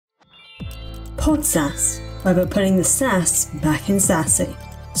PodSaas, where we're putting the SaaS back in sassy.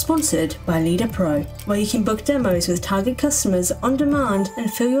 Sponsored by Leader Pro, where you can book demos with target customers on demand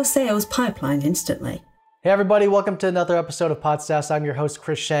and fill your sales pipeline instantly. Hey everybody, welcome to another episode of PodSaas. I'm your host,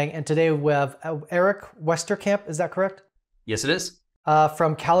 Chris Shang, and today we have Eric Westerkamp, is that correct? Yes, it is.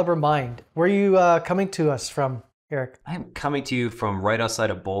 From CaliberMind. Where are you coming to us from, Eric? I'm coming to you from right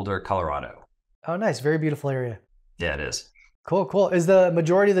outside of Boulder, Colorado. Oh, nice. Very beautiful area. Yeah, it is. Cool, cool. Is the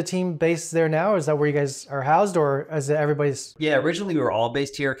majority of the team based there now? Is that where you guys are housed, or is it everybody's? Yeah, originally we were all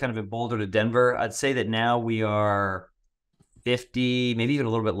based here, kind of in Boulder to Denver. I'd say that now we are 50, maybe even a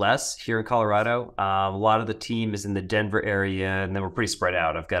little bit less here in Colorado. A lot of the team is in the Denver area, and then we're pretty spread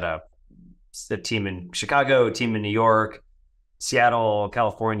out. I've got a team in Chicago, a team in New York, Seattle,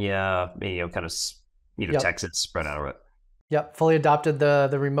 California, kind of, Yep. Texas, spread out of it. Yep, fully adopted the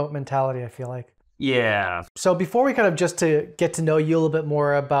remote mentality, I feel like. Yeah. So before we kind of just to get to know you a little bit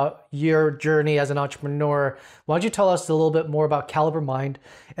more about your journey as an entrepreneur, why don't you tell us a little bit more about CaliberMind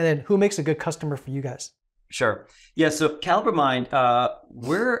and then who makes a good customer for you guys? Sure. Yeah, so CaliberMind,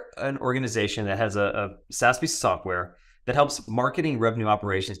 we're an organization that has a SaaS piece of software that helps marketing revenue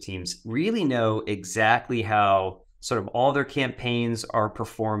operations teams really know exactly how sort of all their campaigns are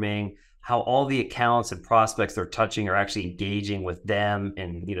performing, how all the accounts and prospects they're touching are actually engaging with them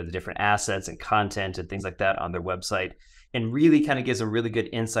and the different assets and content and things like that on their website, and really kind of gives them really good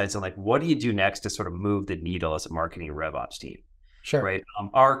insights on like, what do you do next to sort of move the needle as a marketing and rev ops team? Sure. Right.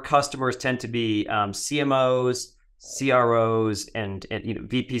 Our customers tend to be CMOs, CROs, and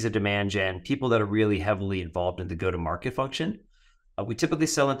VPs of demand gen, people that are really heavily involved in the go-to-market function. We typically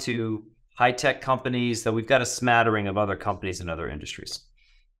sell into high-tech companies, though we've got a smattering of other companies in other industries.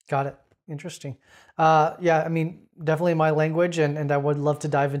 Got it. Interesting. Yeah, I mean, definitely my language, and I would love to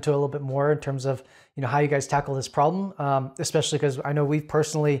dive into a little bit more in terms of how you guys tackle this problem, especially because I know we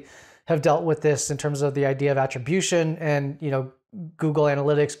personally have dealt with this in terms of the idea of attribution and Google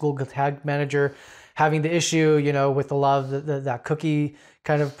Analytics, Google Tag Manager having the issue, with a lot of that cookie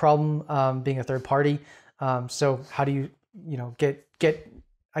kind of problem, being a third party. So how do you, get,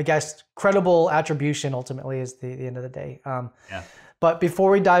 I guess, credible attribution ultimately is the end of the day. Yeah. But before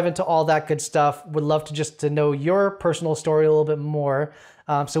we dive into all that good stuff, would love to just to know your personal story a little bit more.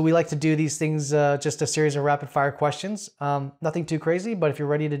 So we like to do these things, just a series of rapid fire questions. Nothing too crazy, but if you're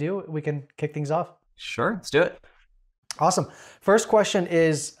ready to do it, we can kick things off. Sure, let's do it. Awesome. First question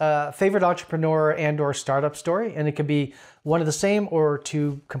is favorite entrepreneur and or startup story, and it could be one of the same or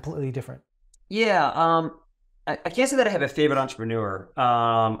two completely different. Yeah, I can't say that I have a favorite entrepreneur.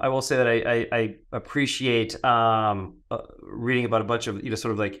 I will say that I appreciate reading about a bunch of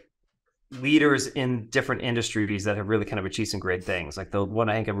sort of like leaders in different industries that have really kind of achieved some great things. Like the one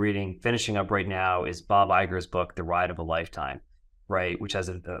I think I'm finishing up right now is Bob Iger's book, The Ride of a Lifetime, right? Which has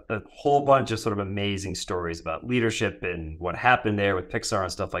a whole bunch of sort of amazing stories about leadership and what happened there with Pixar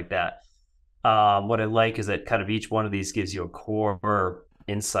and stuff like that. What I like is that kind of each one of these gives you a core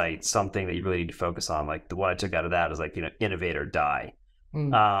insight, something that you really need to focus on. Like the one I took out of that is like, innovate or die.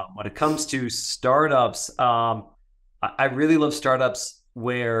 When it comes to startups, I really love startups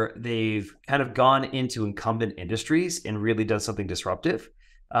where they've kind of gone into incumbent industries and really done something disruptive.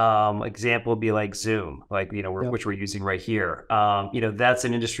 Example would be like Zoom, like, which we're using right here. That's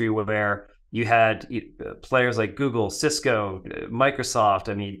an industry where you had players like Google, Cisco,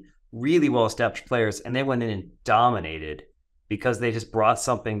 Microsoft, really well-established players, and they went in and dominated because they just brought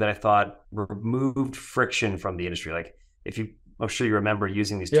something that I thought removed friction from the industry. Like I'm sure you remember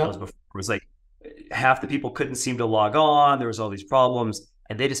using these tools before. It was like half the people couldn't seem to log on. There was all these problems,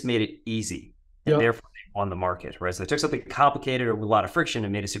 and they just made it easy. And therefore they won the market, right? So they took something complicated or with a lot of friction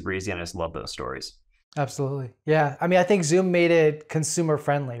and made it super easy, and I just love those stories. Absolutely. Yeah. I think Zoom made it consumer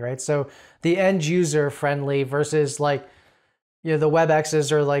friendly, right? So the end user friendly versus like, the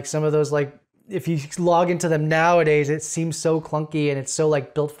WebExes or like some of those, like if you log into them nowadays, it seems so clunky and it's so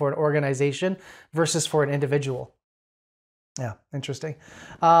like built for an organization versus for an individual. Yeah. Interesting.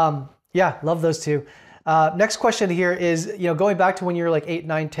 Yeah. Love those two. Next question here is, going back to when you were like 8,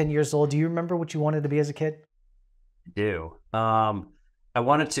 9, 10 years old, do you remember what you wanted to be as a kid? I do. I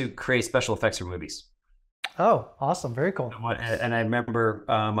wanted to create special effects for movies. Oh, awesome. Very cool. And I remember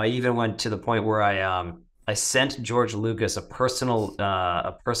I even went to the point where I sent George Lucas a personal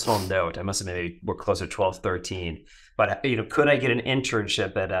note. I must have maybe were closer to 12, 13. But could I get an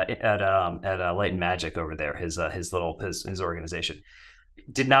internship at Light and Magic over there, his organization?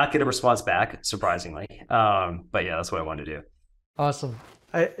 Did not get a response back, surprisingly. But yeah, that's what I wanted to do. Awesome.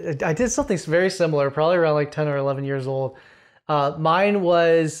 I did something very similar, probably around like 10 or 11 years old. Mine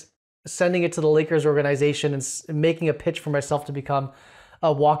was sending it to the Lakers organization and making a pitch for myself to become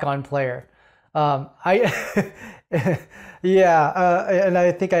a walk-on player. I, yeah, and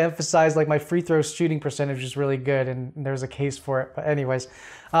I think I emphasized like my free throw shooting percentage is really good, and there's a case for it. But anyways,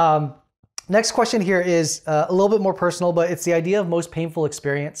 next question here is a little bit more personal, but it's the idea of most painful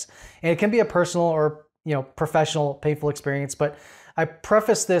experience, and it can be a personal or professional painful experience. But I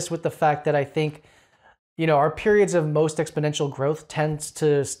preface this with the fact that I think our periods of most exponential growth tends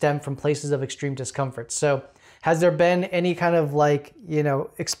to stem from places of extreme discomfort. So has there been any kind of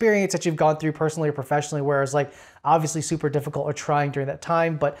experience that you've gone through personally or professionally where it's like obviously super difficult or trying during that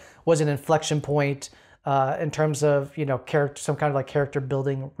time, but was an inflection point in terms of, character, some kind of like character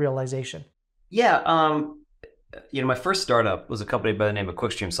building realization? Yeah. My first startup was a company by the name of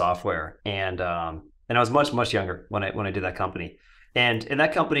Quickstream Software. And I was much, much younger when I did that company. And in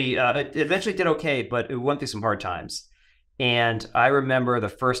that company, it eventually did okay, but it went through some hard times. And I remember the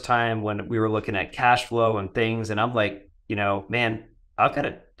first time when we were looking at cash flow and things, and I'm like, man, I've got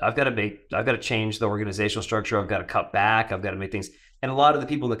to change the organizational structure. I've got to cut back. I've got to make things. And a lot of the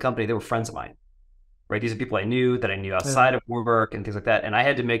people in the company, they were friends of mine, right? These are people I knew outside of work and things like that. And I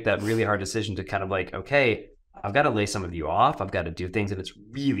had to make that really hard decision to kind of like, okay, I've got to lay some of you off. I've got to do things, and it's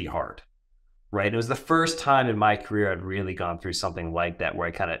really hard. Right. And it was the first time in my career I'd really gone through something like that, where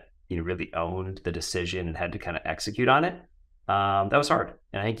I kind of, really owned the decision and had to kind of execute on it. That was hard.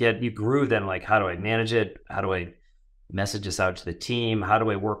 And I think you grew then, like, how do I manage it? How do I message this out to the team? How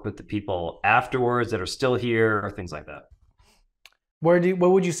do I work with the people afterwards that are still here, or things like that? What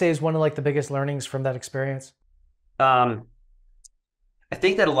would you say is one of like the biggest learnings from that experience? I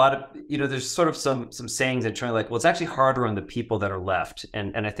think that a lot of, there's sort of some sayings that try like, well, it's actually harder on the people that are left.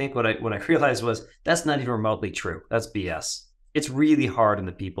 And I think what I realized was that's not even remotely true. That's BS. It's really hard on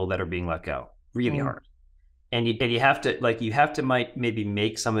the people that are being let go, really hard. And you have to maybe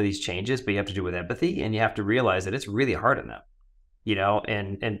make some of these changes, but you have to do it with empathy, and you have to realize that it's really hard on them,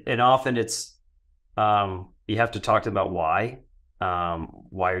 and often it's, you have to talk to them about why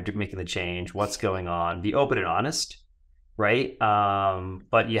you're making the change, what's going on, be open and honest. Right.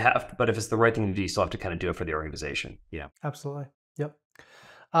 But if it's the right thing to do, you still have to kind of do it for the organization. Yeah, absolutely. Yep.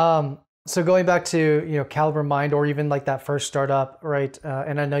 So going back to, CaliberMind, or even like that first startup, right?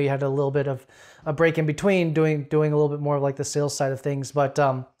 And I know you had a little bit of a break in between doing a little bit more of like the sales side of things, but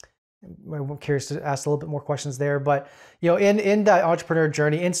I'm curious to ask a little bit more questions there. But, in that entrepreneur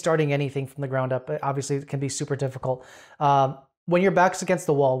journey, in starting anything from the ground up, obviously it can be super difficult. When your back's against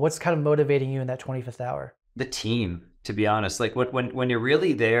the wall, what's kind of motivating you in that 25th hour? The team. To be honest, like when you're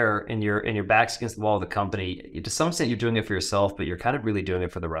really there and your back's against the wall of the company, to some extent you're doing it for yourself, but you're kind of really doing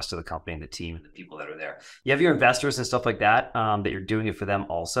it for the rest of the company and the team and the people that are there. You have your investors and stuff like that, that you're doing it for them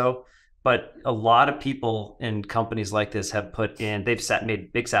also. But a lot of people in companies like this have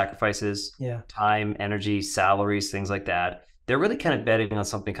made big sacrifices, time, energy, salaries, things like that. They're really kind of betting on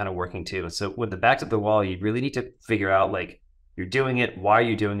something kind of working too. And so with the back to the wall, you really need to figure out, like, you're doing it, why are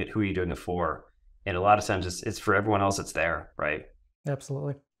you doing it, who are you doing it for? And a lot of times it's for everyone else that's there, right?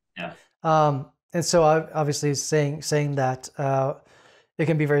 Absolutely. Yeah. And so obviously saying that it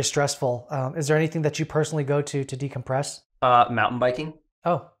can be very stressful. Is there anything that you personally go to decompress? Mountain biking.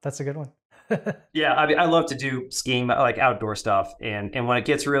 Oh, that's a good one. Yeah, I mean, I love to do skiing, like outdoor stuff, and when it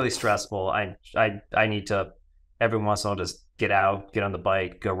gets really stressful, I need to every once in a while just get out, get on the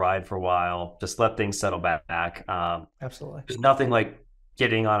bike, go ride for a while, just let things settle back. Absolutely. There's nothing like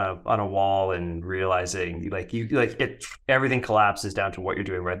getting on a wall and realizing everything collapses down to what you're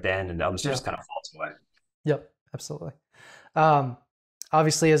doing right then, and the other stuff just kind of falls away. Yep, absolutely.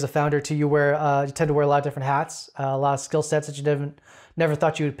 Obviously, as a founder too, you tend to wear a lot of different hats, a lot of skill sets that you never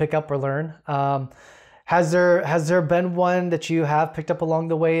thought you would pick up or learn. Has there been one that you have picked up along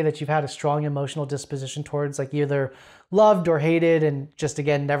the way that you've had a strong emotional disposition towards, like either loved or hated, and just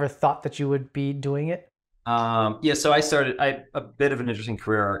again never thought that you would be doing it? So I a bit of an interesting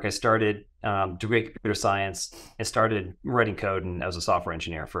career arc. I started degree in computer science. I started writing code, and I was a software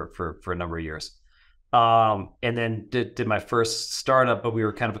engineer for a number of years. And then did my first startup, but we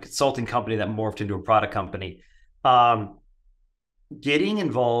were kind of a consulting company that morphed into a product company. Getting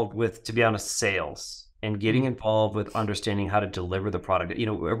involved with, to be honest, sales, and getting involved with understanding how to deliver the product.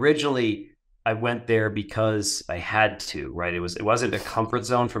 Originally I went there because I had to, right? It wasn't a comfort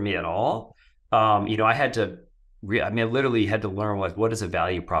zone for me at all. I had to, I literally had to learn, like, what is a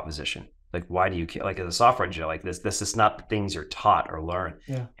value proposition? Like, why do you care? Like, as a software engineer, like this is not the things you're taught or learn.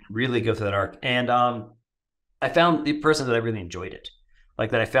 Yeah. Really go through that arc. And I found the person that I really enjoyed it.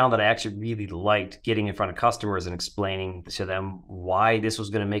 Like, that I found that I actually really liked getting in front of customers and explaining to them why this was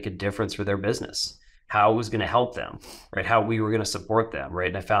going to make a difference for their business, how it was going to help them, right? How we were going to support them, right?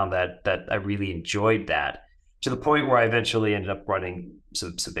 And I found that I really enjoyed that. to the point where I eventually ended up running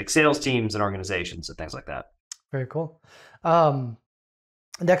some big sales teams and organizations and things like that. Very cool.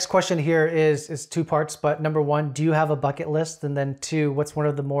 Next question here is two parts, but number one, do you have a bucket list? And then two, what's one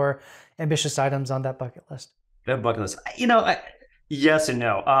of the more ambitious items on that bucket list? That bucket list, yes and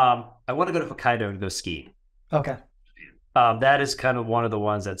no. I want to go to Hokkaido to go ski. Okay. That is kind of one of the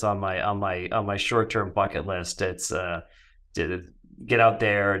ones that's on my short-term bucket list. It's to get out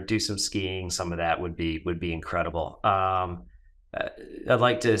there, do some skiing. Some of that would be incredible. I'd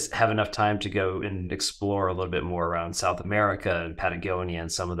like to have enough time to go and explore a little bit more around South America and Patagonia and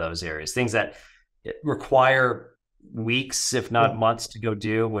some of those areas. Things that require weeks, if not months, to go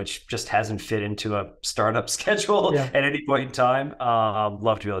do, which just hasn't fit into a startup schedule at any point in time. I'd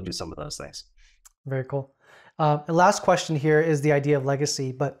love to be able to do some of those things. Very cool. And last question here is the idea of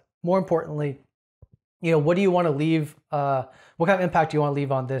legacy, but more importantly, what do you want to leave? What kind of impact do you want to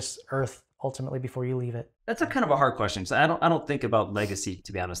leave on this earth ultimately before you leave it? That's a kind of a hard question. So I don't think about legacy,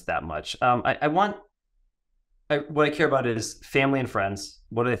 to be honest, that much. What I care about is family and friends.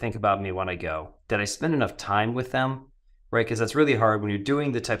 What do they think about me when I go? Did I spend enough time with them? Right? Because that's really hard when you're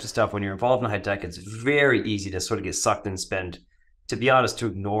doing the types of stuff, when you're involved in high tech, it's very easy to sort of get sucked and to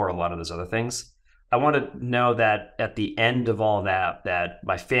ignore a lot of those other things. I want to know that at the end of all that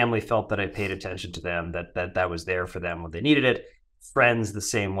my family felt that I paid attention to them, that was there for them when they needed it. Friends the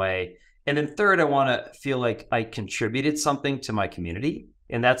same way. And then third, I want to feel like I contributed something to my community.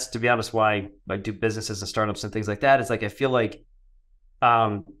 And that's, to be honest, why I do businesses and startups and things like that. It's like, I feel like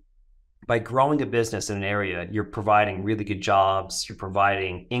by growing a business in an area, you're providing really good jobs, you're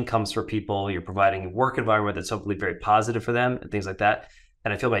providing incomes for people, you're providing a work environment that's hopefully very positive for them and things like that.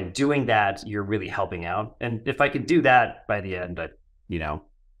 And I feel by doing that, you're really helping out. And if I could do that by the end,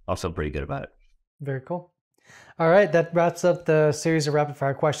 I'll feel pretty good about it. Very cool. All right, that wraps up the series of rapid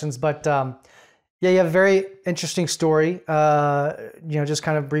fire questions. But you have a very interesting story. Just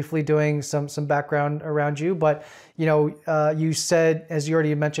kind of briefly doing some background around you. But you said, as you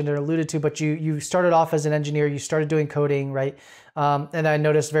already mentioned or alluded to, but you started off as an engineer. You started doing coding, right? And I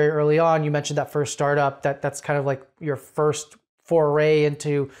noticed very early on, you mentioned that first startup. That's kind of like your first foray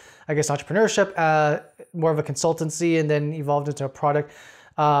into, I guess, entrepreneurship, more of a consultancy, and then evolved into a product.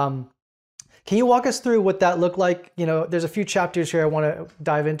 Can you walk us through what that looked like? There's a few chapters here I want to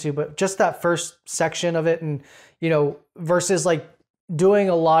dive into, but just that first section of it, and versus like doing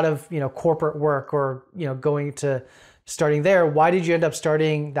a lot of corporate work or going to starting there. Why did you end up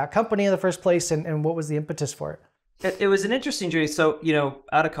starting that company in the first place, and what was the impetus for it? It was an interesting journey. So,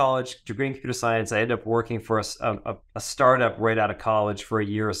 out of college, degree in computer science, I ended up working for a startup right out of college for a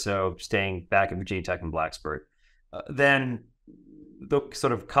year or so, staying back in Virginia Tech and Blacksburg. Then the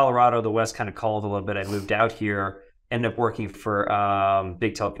sort of Colorado, the West kind of called a little bit. I moved out here, ended up working for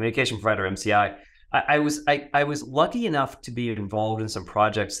big telecommunication provider, MCI. I was lucky enough to be involved in some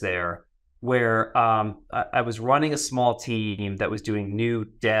projects there where I was running a small team that was doing new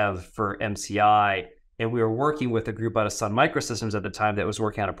dev for MCI. And we were working with a group out of Sun Microsystems at the time that was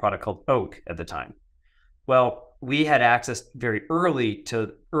working on a product called Oak at the time. Well, we had access very early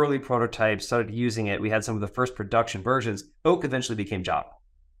to early prototypes, started using it. We had some of the first production versions. Oak eventually became Java,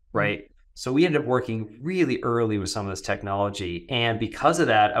 right? Mm-hmm. So we ended up working really early with some of this technology. And because of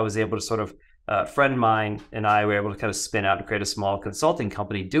that, I was able to sort of, a friend of mine and I were able to kind of spin out and create a small consulting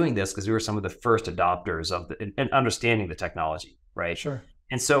company doing this because we were some of the first adopters of and understanding the technology, right? Sure.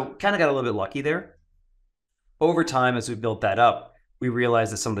 And so kind of got a little bit lucky there. Over time, as we built that up, we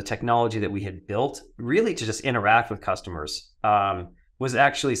realized that some of the technology that we had built really to just interact with customers was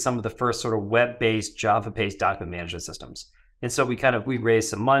actually some of the first sort of web-based, Java-based document management systems. And so we raised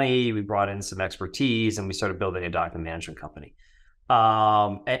some money, we brought in some expertise, and we started building a document management company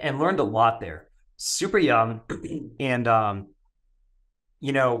and learned a lot there. Super young. And,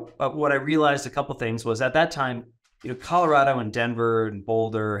 what I realized a couple things was at that time, Colorado and Denver and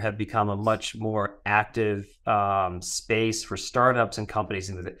Boulder have become a much more active space for startups and companies.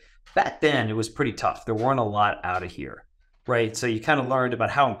 And back then, it was pretty tough. There weren't a lot out of here, right? So you kind of learned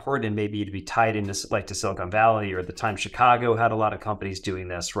about how important it may be to be tied into to Silicon Valley, or at the time, Chicago had a lot of companies doing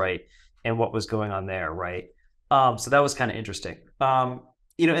this, right? And what was going on there, right? So that was kind of interesting. And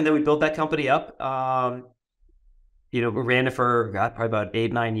then we built that company up. We ran it for probably about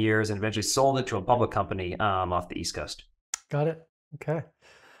 8-9 years and eventually sold it to a public company off the East Coast. Got it. Okay.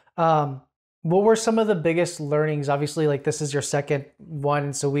 What were some of the biggest learnings? Obviously, like this is your second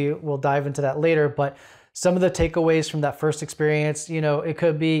one, so we will dive into that later, but some of the takeaways from that first experience, it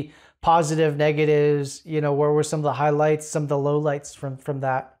could be positive, negatives, where were some of the highlights, some of the lowlights from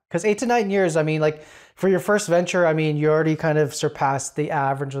that? Because 8 to 9 years, I mean, like for your first venture, I mean, you already kind of surpassed the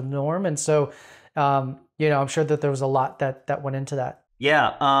average of the norm. And so, I'm sure that there was a lot that went into that.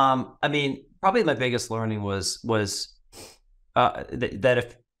 Yeah. I mean, probably my biggest learning was that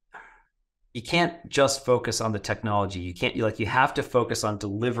if you can't just focus on the technology, you have to focus on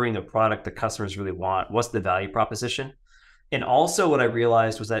delivering a product the customers really want. What's the value proposition? And also what I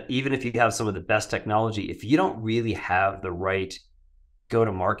realized was that even if you have some of the best technology, if you don't really have the right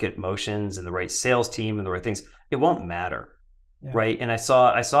go-to-market motions and the right sales team and the right things, it won't matter. Yeah. Right. And I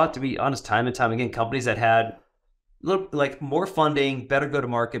saw it, to be honest, time and time again, companies that had little, like, more funding, better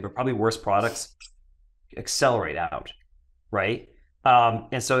go-to-market, but probably worse products, accelerate out. Right.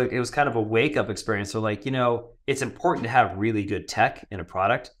 And so it was kind of a wake-up experience. So, like, it's important to have really good tech in a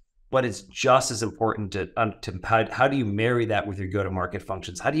product, but it's just as important to how do you marry that with your go-to-market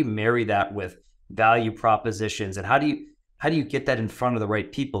functions? How do you marry that with value propositions? And how do you get that in front of the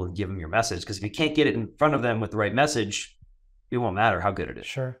right people and give them your message? Because if you can't get it in front of them with the right message, it won't matter how good it is.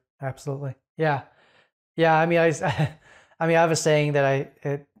 Sure, absolutely, yeah. I mean, I have a saying that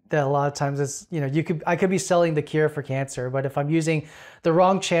that a lot of times it's, I could be selling the cure for cancer, but if I'm using the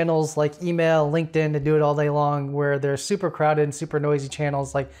wrong channels like email, LinkedIn to do it all day long, where they're super crowded and super noisy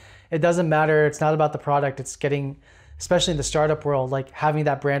channels, like, it doesn't matter. It's not about the product. It's getting, especially in the startup world, like having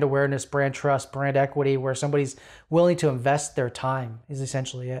that brand awareness, brand trust, brand equity, where somebody's willing to invest their time is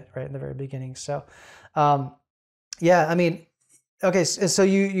essentially it, right in the very beginning. So, yeah, I mean, okay, so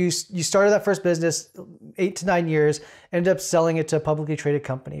you started that first business 8 to 9 years, ended up selling it to a publicly traded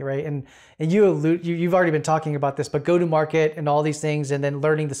company, right? And you've already been talking about this, but go to market and all these things, and then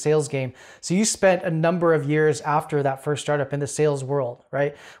learning the sales game. So you spent a number of years after that first startup in the sales world,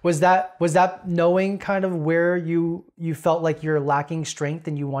 right? Was that knowing kind of where you felt like you're lacking strength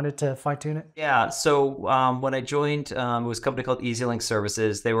and you wanted to fine tune it? Yeah. So when I joined, it was a company called EasyLink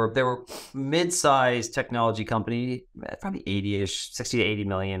Services. They were mid-sized technology company, probably 80-ish, 60 to 80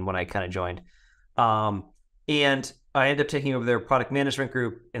 million when I kind of joined. And I ended up taking over their product management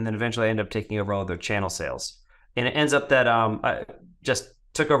group, and then eventually I ended up taking over all their channel sales. And it ends up that I just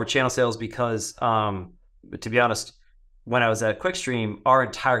took over channel sales because, to be honest, when I was at QuickStream, our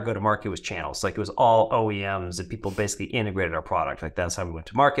entire go-to-market was channels. Like, it was all OEMs, and people basically integrated our product. Like, that's how we went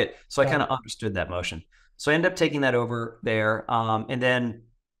to market. So I kind of understood that motion. So I ended up taking that over there. And then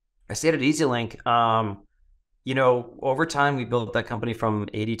I stayed at EasyLink. Over time, we built that company from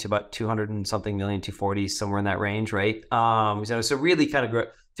 80 to about 200 and something million, 240, somewhere in that range, right? So really kind of grew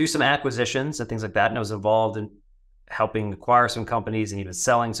through some acquisitions and things like that. And I was involved in helping acquire some companies and even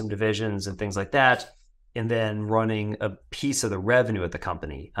selling some divisions and things like that. And then running a piece of the revenue at the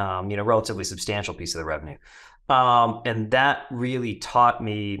company, relatively substantial piece of the revenue. And that really taught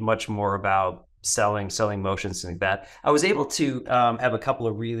me much more about selling motions, things like that. I was able to have a couple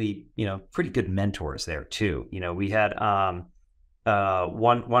of really, pretty good mentors there too. We had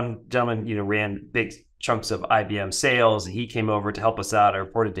one gentleman, ran big chunks of IBM sales, and he came over to help us out. I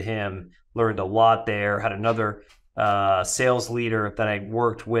reported to him, learned a lot there. Had another sales leader that I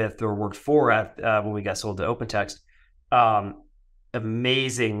worked with or worked for at when we got sold to OpenText.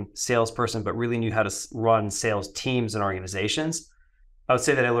 Amazing salesperson, but really knew how to run sales teams and organizations. I would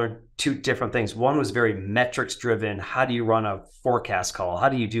say that I learned two different things. One was very metrics driven. How do you run a forecast call? How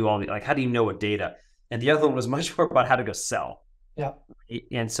do you do how do you know what data? And the other one was much more about how to go sell. Yeah.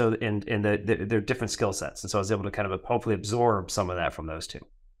 And so, they're different skill sets. And so I was able to kind of hopefully absorb some of that from those two.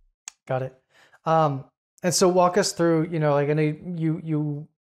 Got it. And so walk us through, like, I know you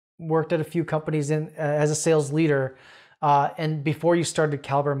worked at a few companies as a sales leader. And before you started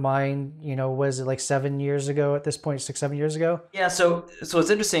CaliberMind, was it like 7 years ago at this point, 6-7 years ago? Yeah. So it's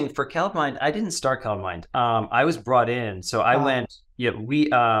interesting for CaliberMind. I didn't start CaliberMind. I was brought in. So I went. Yeah.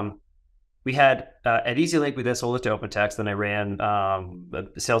 We had at EasyLink, we then sold it to OpenText. Then I ran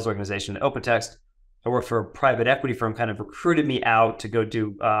a sales organization at OpenText. I worked for a private equity firm, kind of recruited me out to go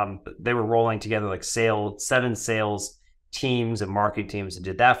do. They were rolling together like 7 sales teams and marketing teams, and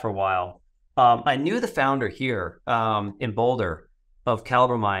did that for a while. I knew the founder here in Boulder of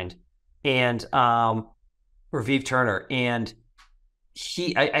CaliberMind, and Raviv Turner, and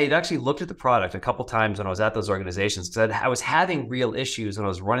I had actually looked at the product a couple times when I was at those organizations, because I was having real issues when I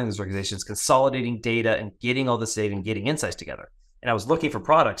was running those organizations, consolidating data and getting all this data and getting insights together. And I was looking for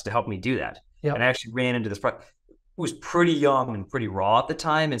products to help me do that. Yep. And I actually ran into this product. It was pretty young and pretty raw at the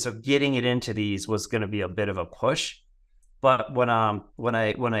time, and so getting it into these was going to be a bit of a push. But when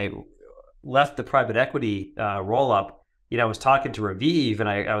I left the private equity roll up, I was talking to Raviv, and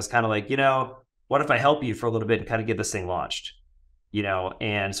I was kind of like, what if I help you for a little bit and kind of get this thing launched?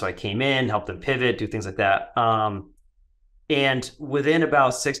 And so I came in, helped them pivot, do things like that. And within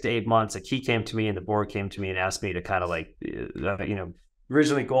about 6 to 8 months, he came to me, and the board came to me and asked me to kind of like,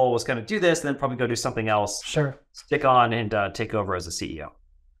 originally goal was kind of do this and then probably go do something else. Sure. Stick on and take over as a CEO.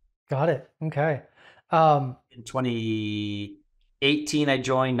 Got it. Okay. In 2018, I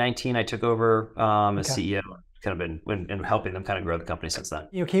joined. 19, I took over as CEO. Kind of been and helping them kind of grow the company since then.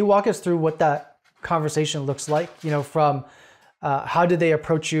 Can you walk us through what that conversation looks like? From how did they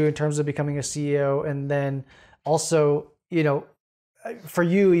approach you in terms of becoming a CEO, and then also, for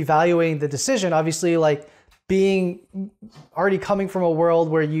you evaluating the decision, obviously, like being already coming from a world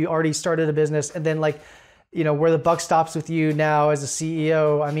where you already started a business, and then where the buck stops with you now as a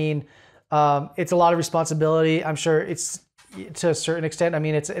CEO. I mean, it's a lot of responsibility. I'm sure it's, to a certain extent, I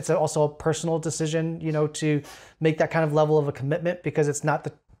mean, it's also a personal decision, to make that kind of level of a commitment, because it's not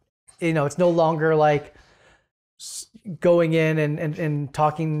it's no longer like going in and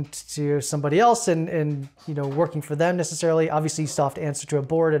talking to somebody else and working for them necessarily. Obviously, you still have to answer to a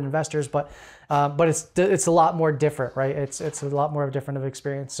board and investors, but it's a lot more different, right? It's a lot more different of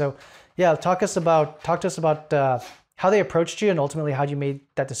experience. So yeah, talk to us about how they approached you, and ultimately how you made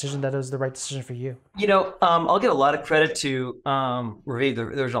that decision that it was the right decision for you. I'll give a lot of credit to Ravi, the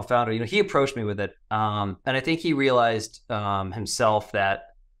original founder. He approached me with it, and I think he realized himself that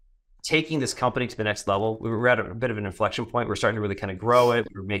taking this company to the next level, we were at a bit of an inflection point. We're starting to really kind of grow it.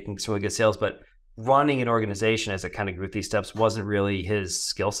 We're making some really good sales, but running an organization as it kind of grew these steps wasn't really his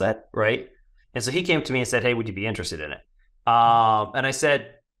skill set, right? And so he came to me and said, "Hey, would you be interested in it?" And I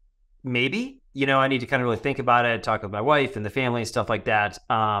said, "Maybe. I need to kind of really think about it, talk with my wife and the family and stuff like that."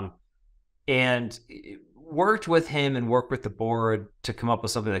 And worked with him and worked with the board to come up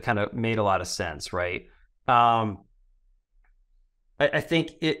with something that kind of made a lot of sense, right? I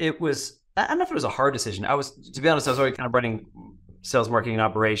think it was, I don't know if it was a hard decision. To be honest, I was already kind of running sales, marketing, and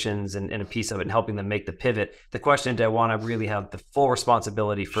operations and a piece of it and helping them make the pivot. The question, do I want to really have the full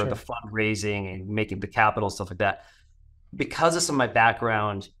responsibility for the fundraising and making the capital, stuff like that? Because of some of my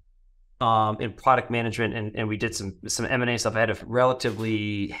background in product management, and we did some M&A stuff. I had a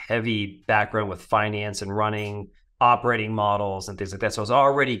relatively heavy background with finance and running operating models and things like that. So I was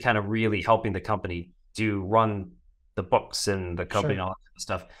already kind of really helping the company run the books and the company and all that kind of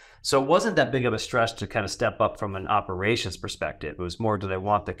stuff. So it wasn't that big of a stress to kind of step up from an operations perspective. It was more, did I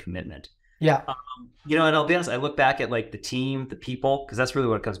want the commitment? Yeah. And I'll be honest, I look back at like the team, the people, because that's really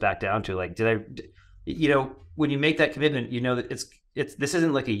what it comes back down to. Like, when you make that commitment, that this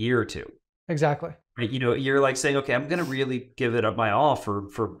isn't like a year or two. Exactly. Right. You're like saying, okay, I'm going to really give it up my all for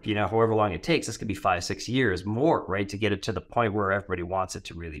however long it takes. This could be 5-6 years more, right, to get it to the point where everybody wants it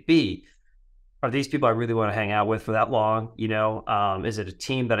to really be. Are these people I really want to hang out with for that long? Is it a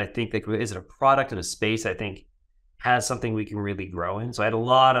team that I think is it a product in a space I think has something we can really grow in? So I had a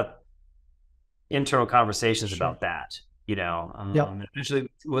lot of internal conversations about that, and eventually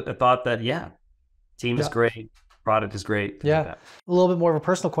I thought that, team is great. Product is great. Yeah. Like a little bit more of a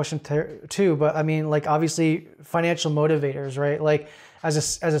personal question too, but I mean, like obviously financial motivators, right? Like as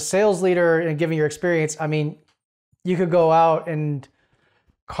a sales leader and given your experience, I mean, you could go out and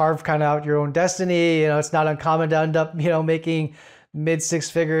carve kind of out your own destiny. It's not uncommon to end up, making mid 6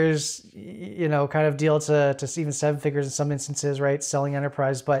 figures, kind of deal to even 7 figures in some instances, right? Selling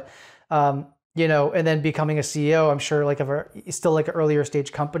enterprise, but, and then becoming a CEO, I'm sure still like an earlier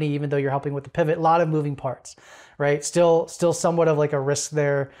stage company, even though you're helping with the pivot, a lot of moving parts, right? Still somewhat of like a risk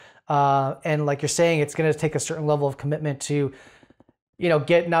there. And like you're saying, it's going to take a certain level of commitment to,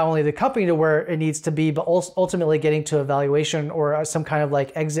 get not only the company to where it needs to be, but ultimately getting to a valuation or some kind of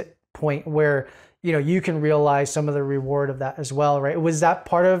like exit point where, you can realize some of the reward of that as well, right? Was that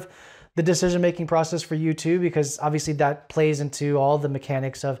part of the decision-making process for you too? Because obviously that plays into all the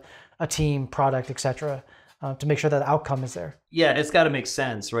mechanics of a team, product, et cetera, to make sure that the outcome is there. Yeah, it's got to make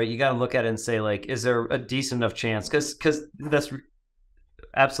sense, right? You got to look at it and say, like, is there a decent enough chance? Because that's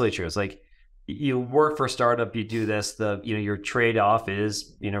absolutely true. It's like you work for a startup, you do this, your trade-off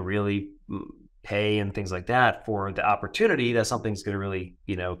is, really pay and things like that for the opportunity that something's going to really,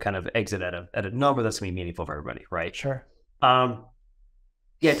 kind of exit at a number that's going to be meaningful for everybody, right? Sure. Yeah,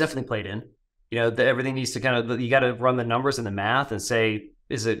 it definitely played in. Everything needs to you got to run the numbers and the math and say,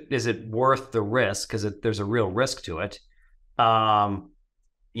 is it worth the risk? Because there's a real risk to it. But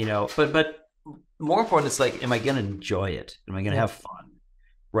more important, it's like, am I going to enjoy it? Am I going to have fun?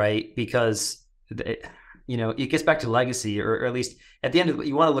 Right? Because it gets back to legacy, or at least at the end of it,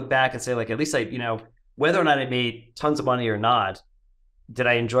 you want to look back and say, like, at least whether or not I made tons of money or not, did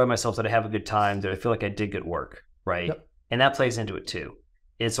I enjoy myself? Did I have a good time? Did I feel like I did good work? Right. Yep. And that plays into it too.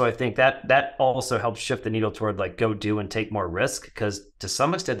 And so I think that also helps shift the needle toward like go do and take more risk, because to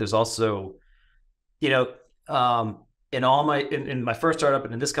some extent there's also, in my first startup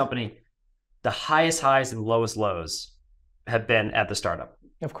and in this company, the highest highs and lowest lows have been at the startup.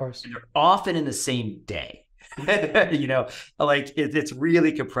 Of course. And they're often in the same day. You know, like it's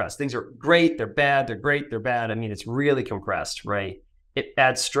really compressed. Things are great, they're bad, they're great, they're bad. I mean, it's really compressed, right? It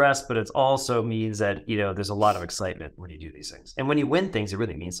adds stress, but it also means that, you know, there's a lot of excitement when you do these things. And when you win things, it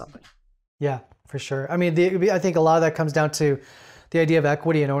really means something. Yeah, for sure. I mean, I think a lot of that comes down to the idea of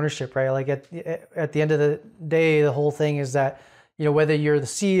equity and ownership, right? Like at the end of the day, the whole thing is that, you know, whether you're the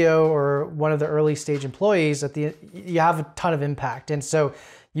CEO or one of the early stage employees, you have a ton of impact. And so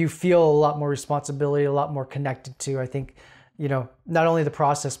you feel a lot more responsibility, a lot more connected to, I think, you know, not only the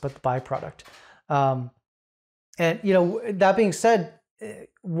process, but the byproduct. And, you know, that being said,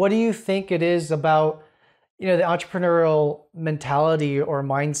 what do you think it is about, you know, the entrepreneurial mentality or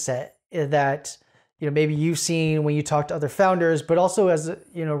mindset that, you know, maybe you've seen when you talk to other founders, but also as,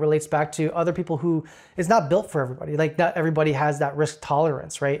 you know, relates back to other people who it's not built for everybody. Like not everybody has that risk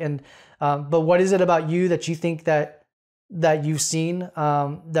tolerance, right? And, but what is it about you that you think that you've seen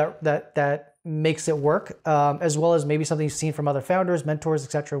that makes it work, as well as maybe something you've seen from other founders, mentors,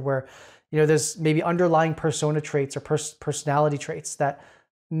 et cetera, where, you know, there's maybe underlying persona traits or personality traits that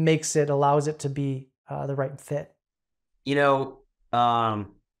allows it to be the right fit? You know,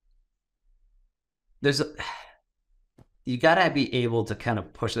 you got to be able to kind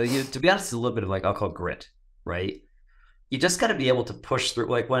of push. To be honest, it's a little bit of like, I'll call grit, right? You just got to be able to push through.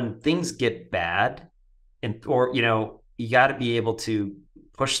 Like when things get bad, or you know, you got to be able to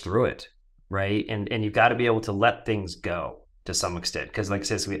push through it, right? And you've got to be able to let things go to some extent, because like I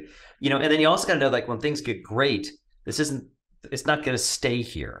said, you know, and then you also got to know, like when things get great, it's not going to stay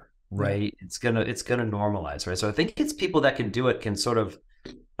here, right? Yeah. It's gonna normalize, right? So I think it's people that can do it, can sort of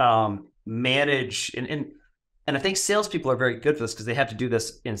manage, and I think salespeople are very good for this, because they have to do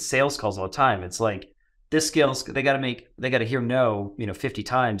this in sales calls all the time. It's like this skills, they got to hear no, you know, 50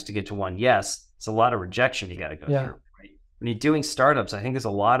 times to get to one yes. It's a lot of rejection you got to go through, right? When you're doing startups, I think there's a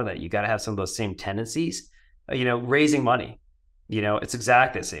lot of that. You got to have some of those same tendencies. You know, raising money, you know, it's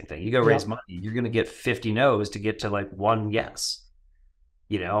exactly the same thing. You go raise money, you're going to get 50 no's to get to like one yes,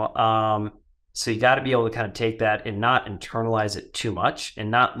 you know? So you got to be able to kind of take that and not internalize it too much,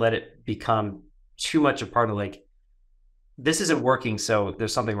 and not let it become too much a part of like, this isn't working, so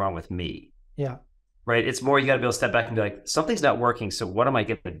there's something wrong with me. Yeah. Right. It's more, you got to be able to step back and be like, something's not working, so what am I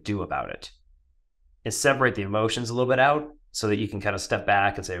going to do about it? And separate the emotions a little bit out, so that you can kind of step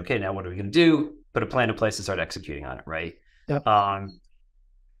back and say, okay, now what are we going to do? Put a plan in place and start executing on it. Right. Yep. And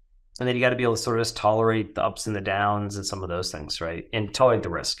then you got to be able to sort of just tolerate the ups and the downs and some of those things. Right. And tolerate the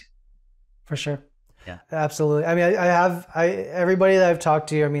risk. For sure. Yeah, absolutely. I mean, everybody that I've talked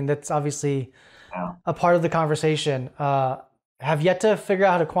to, I mean, that's obviously a part of the conversation, have yet to figure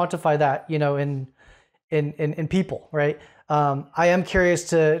out how to quantify that, you know, in people, right? I am curious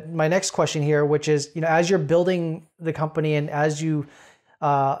to my next question here, which is, you know, as you're building the company, and as you,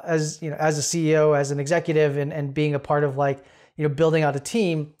 as you know, as a CEO, as an executive, and being a part of, like, you know, building out a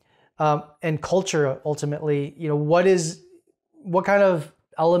team, and culture ultimately, you know, what kind of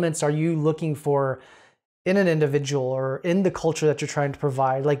elements are you looking for in an individual or in the culture that you're trying to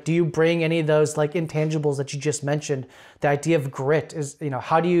provide? Like, do you bring any of those like intangibles that you just mentioned? The idea of grit is, you know,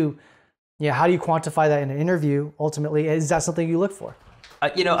 how do you quantify that in an interview? Ultimately, is that something you look for?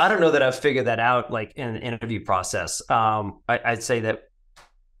 You know, I don't know that I've figured that out like in an interview process. I'd say that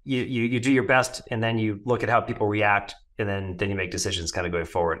you do your best, and then you look at how people react, and then you make decisions kind of going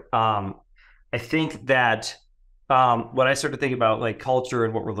forward. I think that when I start to think about like culture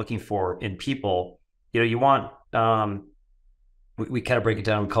and what we're looking for in people, you know, you want, we kind of break it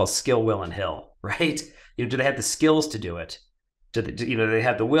down, we call skill, will, and hill, right? You know, do they have the skills to do it? Do they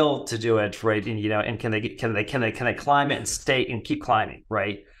have the will to do it, right? And, you know, and can they climb it and stay and keep climbing,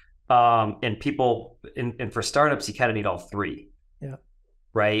 right? And people, and for startups, you kind of need all three. Yeah.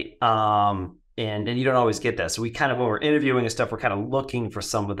 Right. And you don't always get that. So we kind of, when we're interviewing and stuff, we're kind of looking for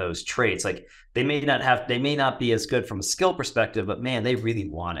some of those traits. Like they may not be as good from a skill perspective, but man, they really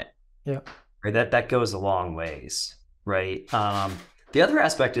want it. Yeah. Right. That goes a long ways. Right. The other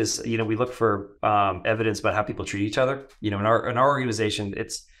aspect is, you know, we look for evidence about how people treat each other. You know, in our organization,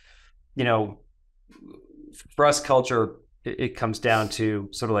 it's, you know, for us, culture, it comes down to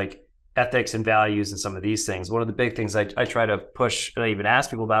sort of like ethics and values and some of these things. One of the big things I try to push, and I even ask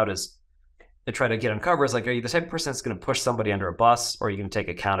people about, is I try to get uncover is like, are you the type of person that's going to push somebody under a bus, or are you going to take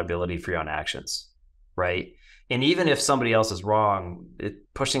accountability for your own actions? Right. And even if somebody else is wrong,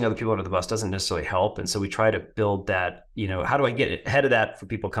 pushing other people under the bus doesn't necessarily help. And so we try to build that, you know, how do I get ahead of that for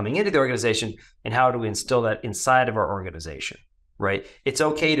people coming into the organization, and how do we instill that inside of our organization, right? It's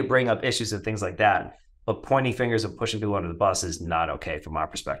okay to bring up issues and things like that, but pointing fingers and pushing people under the bus is not okay from our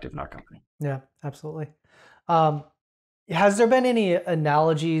perspective in our company. Yeah, absolutely. Has there been any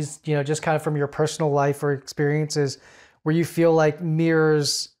analogies, just kind of from your personal life or experiences where you feel like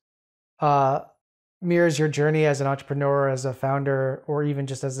mirrors your journey as an entrepreneur, as a founder, or even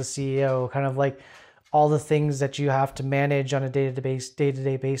just as a CEO, kind of like all the things that you have to manage on a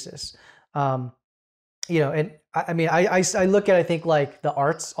day-to-day basis? And I mean, I look at, I think like the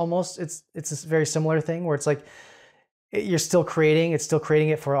arts almost, it's this very similar thing where it's like, it's still creating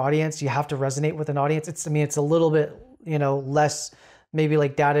it for an audience. You have to resonate with an audience. It's a little bit, less maybe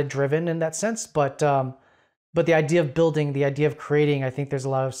like data driven in that sense, but the idea of building, the idea of creating, I think there's a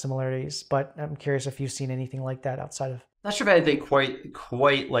lot of similarities, but I'm curious if you've seen anything like that outside of. Not sure if anything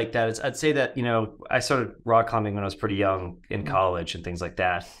quite like that. I'd say that, I started rock climbing when I was pretty young in college and things like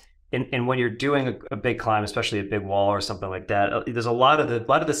that. And when you're doing a big climb, especially a big wall or something like that, there's a lot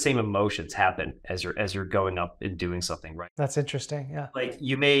of the same emotions happen as you're going up and doing something, right? That's interesting. Yeah. Like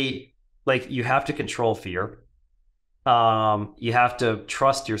you have to control fear. You have to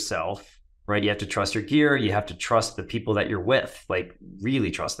trust yourself, right? You have to trust your gear. You have to trust the people that you're with, like really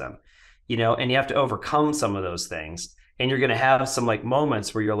trust them, and you have to overcome some of those things. And you're going to have some like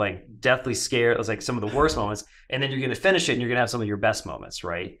moments where you're like deathly scared. It was like some of the worst moments. And then you're going to finish it and you're going to have some of your best moments,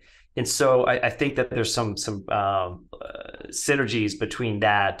 right? And so I think that there's some synergies between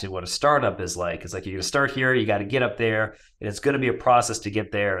that and what a startup is like. It's like you're going to start here, you got to get up there, and it's going to be a process to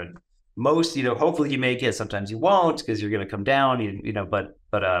get there. And most, hopefully you make it. Sometimes you won't because you're going to come down, But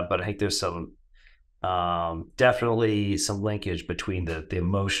I think there's some definitely some linkage between the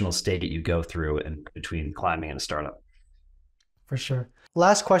emotional state that you go through and between climbing and a startup. For sure.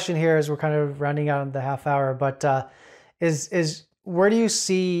 Last question here as we're kind of rounding out the half hour, but is where do you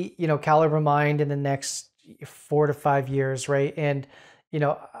see, CaliberMind in the next 4 to 5 years, right? And,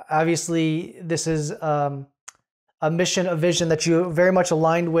 obviously this is a mission, a vision that you very much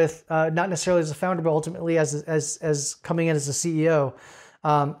aligned with, not necessarily as a founder, but ultimately as coming in as a CEO.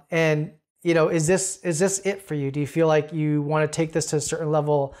 And, is this it for you? Do you feel like you want to take this to a certain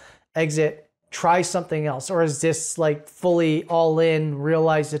level, exit, try something else? Or is this like fully all in,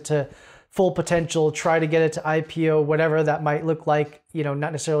 realize it to full potential, try to get it to IPO, whatever that might look like, not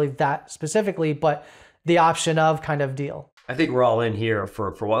necessarily that specifically, but the option of kind of deal? I think we're all in here for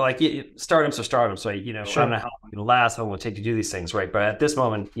a while. Like startups are startups, right? Sure. I don't know how long it'll last, how long it'll take to do these things, right? But at this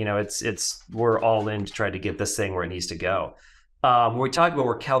moment, we're all in to try to get this thing where it needs to go. When we talk about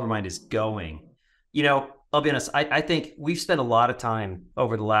where CaliberMind is going, I'll be honest, I think we've spent a lot of time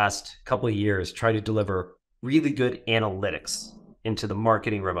over the last couple of years trying to deliver really good analytics into the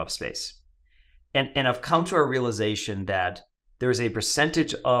marketing rev up space. And I've come to a realization that there's a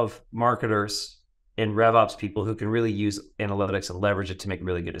percentage of marketers and RevOps people who can really use analytics and leverage it to make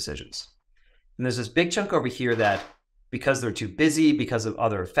really good decisions. And there's this big chunk over here that because they're too busy, because of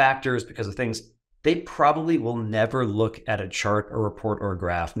other factors, because of things, they probably will never look at a chart or report or a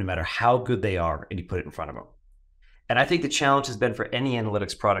graph, no matter how good they are, and you put it in front of them. And I think the challenge has been for any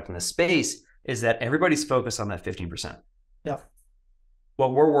analytics product in this space is that everybody's focused on that 15%. Yeah.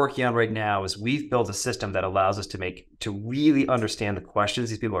 What we're working on right now is we've built a system that allows us to really understand the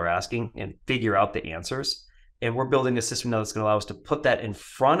questions these people are asking and figure out the answers. And we're building a system now that's going to allow us to put that in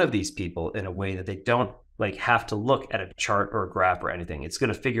front of these people in a way that they don't like have to look at a chart or a graph or anything. It's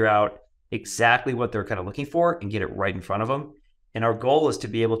going to figure out exactly what they're kind of looking for and get it right in front of them. And our goal is to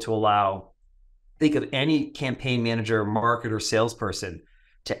be able to think of any campaign manager, marketer, salesperson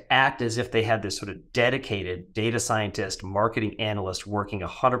to act as if they had this sort of dedicated data scientist, marketing analyst working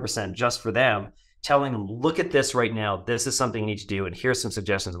 100% just for them, telling them, look at this right now. This is something you need to do. And here's some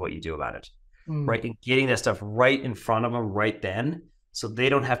suggestions of what you do about it. Right. And getting that stuff right in front of them right then, so they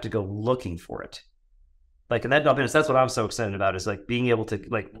don't have to go looking for it. Like, and that's what I'm so excited about is like being able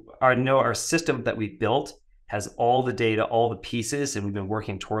to our system that we built has all the data, all the pieces, and we've been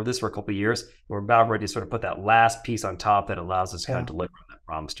working toward this for a couple of years. We're about ready to sort of put that last piece on top that allows us to kind of deliver on that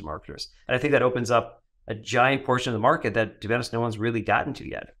promise to marketers. And I think that opens up a giant portion of the market that, to be honest, no one's really gotten to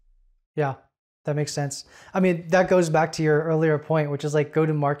yet. Yeah, that makes sense. I mean, that goes back to your earlier point, which is like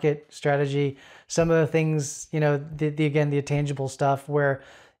go-to-market strategy. Some of the things, the intangible stuff where,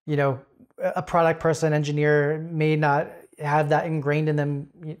 a product person, engineer may not have that ingrained in them,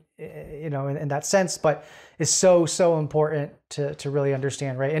 in that sense, but is so important to really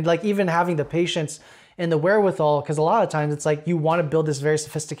understand, right? And like even having the patience and the wherewithal, because a lot of times it's like you want to build this very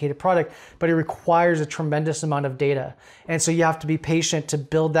sophisticated product, but it requires a tremendous amount of data. And so you have to be patient to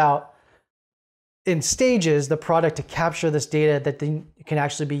build out in stages the product to capture this data that then can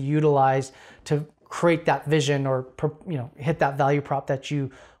actually be utilized to create that vision or, you know, hit that value prop that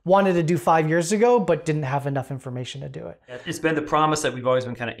you wanted to do 5 years ago, but didn't have enough information to do it. It's been the promise that we've always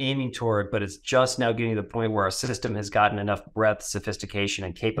been kind of aiming toward, but it's just now getting to the point where our system has gotten enough breadth, sophistication,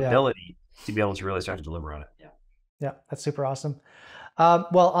 and capability to be able to really start to deliver on it. Yeah, that's super awesome.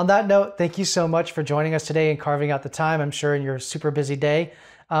 Well, on that note, thank you so much for joining us today and carving out the time, I'm sure, in your super busy day.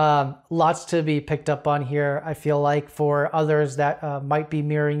 Lots to be picked up on here, I feel like, for others that might be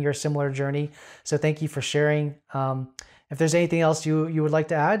mirroring your similar journey. So thank you for sharing. If there's anything else you would like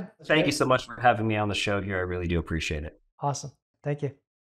to add. Thank you so much for having me on the show here. I really do appreciate it. Awesome. Thank you.